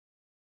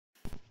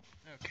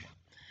Okay.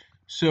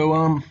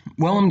 So,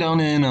 while I'm down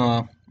in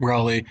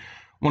Raleigh,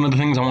 one of the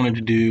things I wanted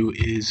to do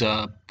is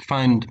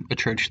find a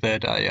church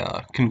that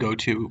I can go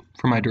to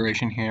for my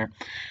duration here.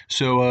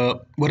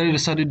 So, what I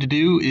decided to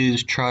do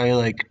is try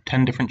like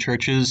 10 different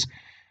churches.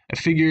 I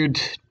figured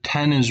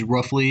 10 is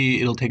roughly,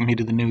 it'll take me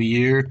to the new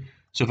year.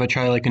 So, if I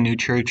try like a new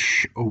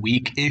church a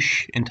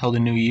week-ish until the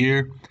new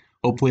year,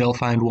 hopefully I'll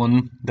find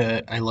one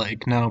that I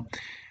like. Now,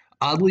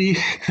 oddly,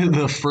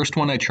 the first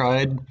one I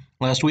tried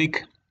last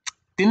week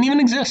didn't even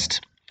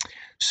exist.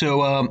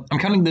 So I'm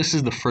counting this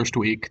as the first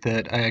week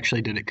that I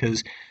actually did it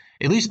because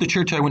at least the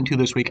church I went to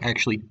this week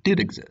actually did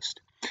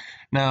exist.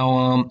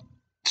 Now,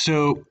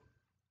 so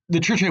the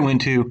church I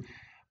went to,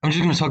 I'm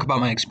just going to talk about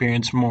my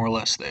experience more or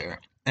less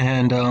there.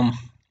 And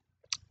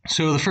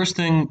so the first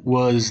thing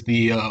was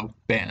the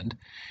band,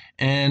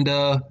 and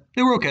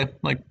they were okay.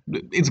 Like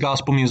it's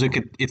gospel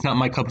music. It's not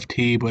my cup of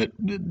tea, but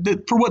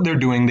for what they're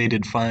doing, they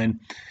did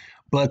fine.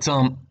 But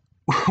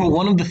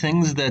one of the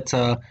things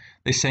that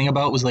they sang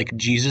about was like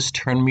Jesus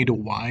turned me to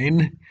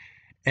wine,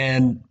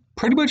 and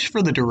pretty much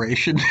for the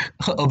duration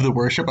of the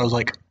worship, I was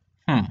like,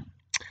 hmm.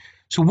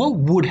 So what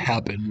would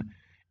happen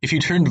if you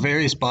turned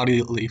various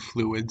bodily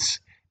fluids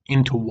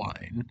into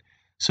wine?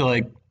 So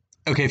like,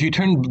 okay, if you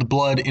turned the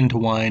blood into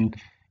wine,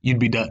 you'd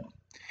be dead.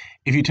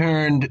 If you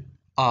turned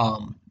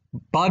um,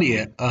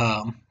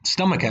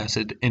 stomach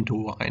acid into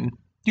wine,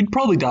 you'd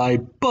probably die.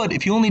 But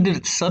if you only did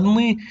it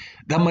suddenly,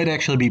 that might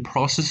actually be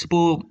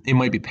processable. It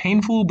might be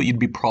painful, but you'd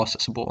be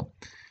processable.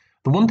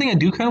 The one thing I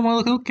do kind of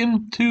want to look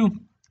into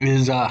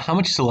is how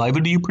much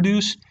saliva do you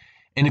produce?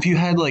 And if you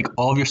had like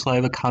all of your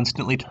saliva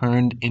constantly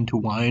turned into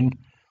wine,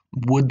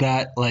 would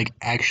that like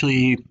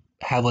actually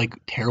have like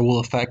terrible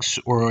effects,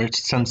 or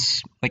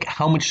since like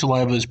how much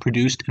saliva is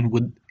produced and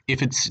would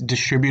if it's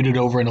distributed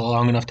over in a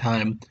long enough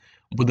time,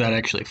 would that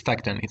actually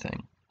affect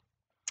anything?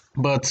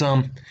 But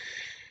so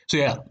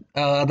yeah,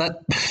 that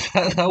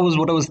that was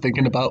what I was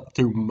thinking about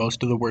through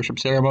most of the worship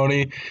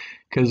ceremony,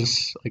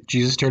 because like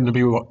Jesus turned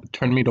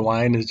me to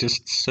wine is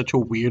just such a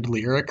weird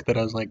lyric that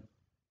I was like,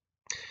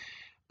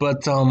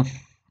 but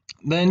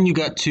then you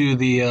got to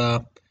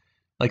the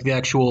like the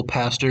actual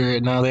pastor.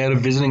 Now they had a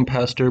visiting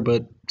pastor,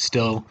 but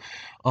still,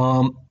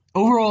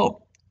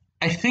 overall,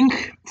 I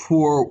think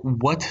for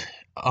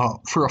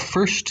a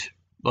first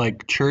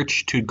like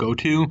church to go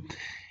to,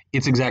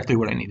 it's exactly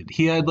what I needed.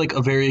 He had like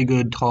a very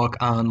good talk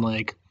on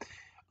like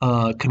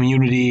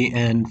community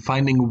and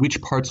finding which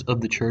parts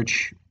of the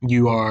church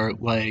you are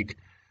like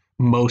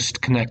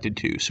most connected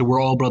to. So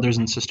we're all brothers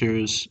and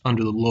sisters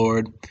under the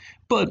Lord,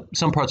 but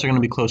some parts are going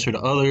to be closer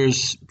to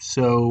others.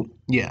 So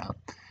yeah.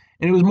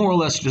 And it was more or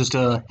less just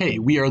a hey,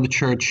 we are the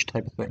church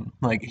type of thing.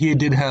 Like he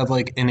did have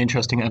like an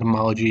interesting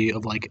etymology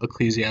of like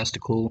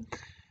ecclesiastical,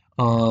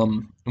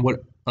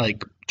 what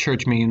like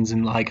church means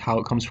and like how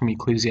it comes from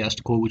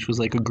ecclesiastical, which was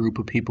like a group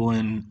of people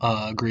in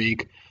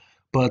Greek.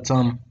 But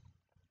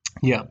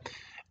yeah,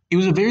 it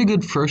was a very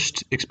good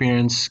first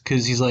experience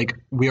because he's like,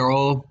 we are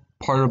all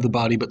part of the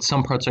body, but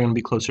some parts are going to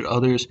be closer to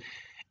others.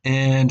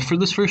 And for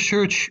this first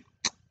church,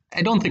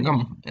 I don't think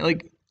I'm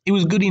like it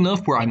was good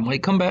enough where I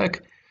might come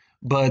back,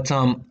 but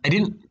I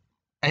didn't.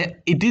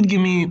 It did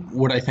give me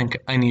what I think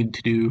I need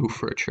to do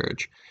for a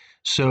church.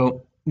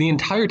 So the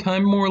entire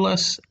time, more or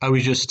less, I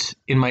was just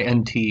in my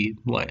NT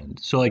land.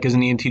 So like as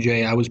an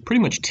ENTJ, I was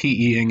pretty much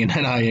TEing and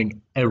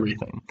NIing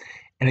everything,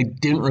 and I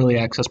didn't really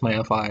access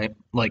my FI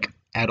like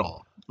at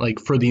all, like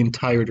for the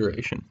entire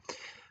duration.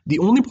 The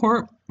only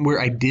part where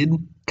I did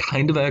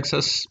kind of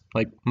access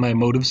like my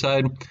motive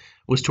side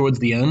was towards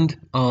the end.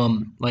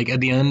 Like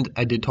at the end,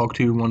 I did talk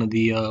to one of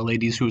the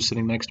ladies who was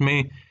sitting next to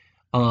me.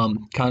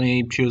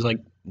 Connie, she was like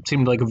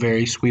seemed like a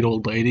very sweet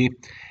old lady, and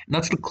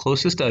that's the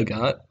closest I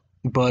got.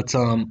 But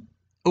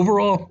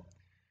overall,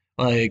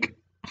 like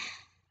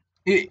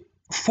it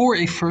for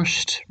a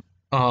first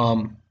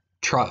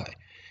try,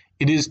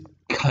 it is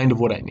kind of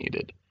what I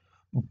needed.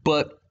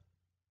 But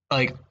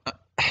like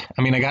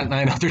I mean, I got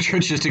 9 other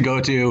churches to go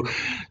to,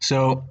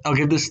 so I'll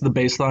give this the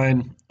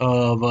baseline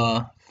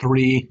of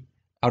 3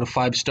 out of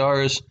 5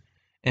 stars,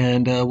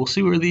 and we'll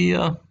see where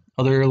the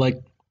other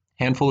like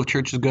handful of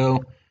churches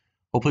go.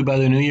 Hopefully, by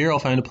the new year, I'll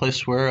find a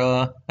place where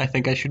I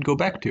think I should go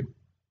back to.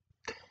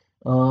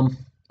 Um,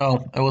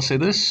 oh, I will say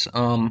this: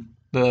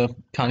 the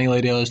Connie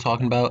lady I was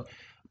talking about,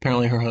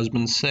 apparently her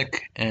husband's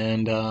sick,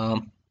 and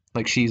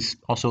like she's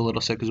also a little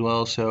sick as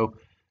well. So,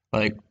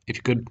 like, if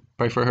you could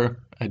pray for her,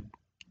 I'd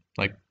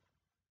like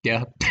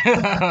yeah,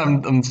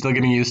 I'm still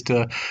getting used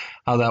to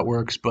how that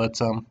works, but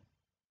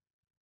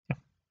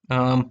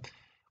um,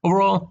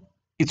 overall,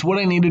 it's what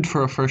I needed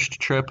for a first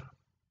trip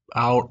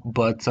out,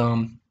 but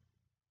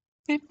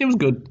it was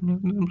good.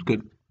 It was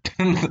good.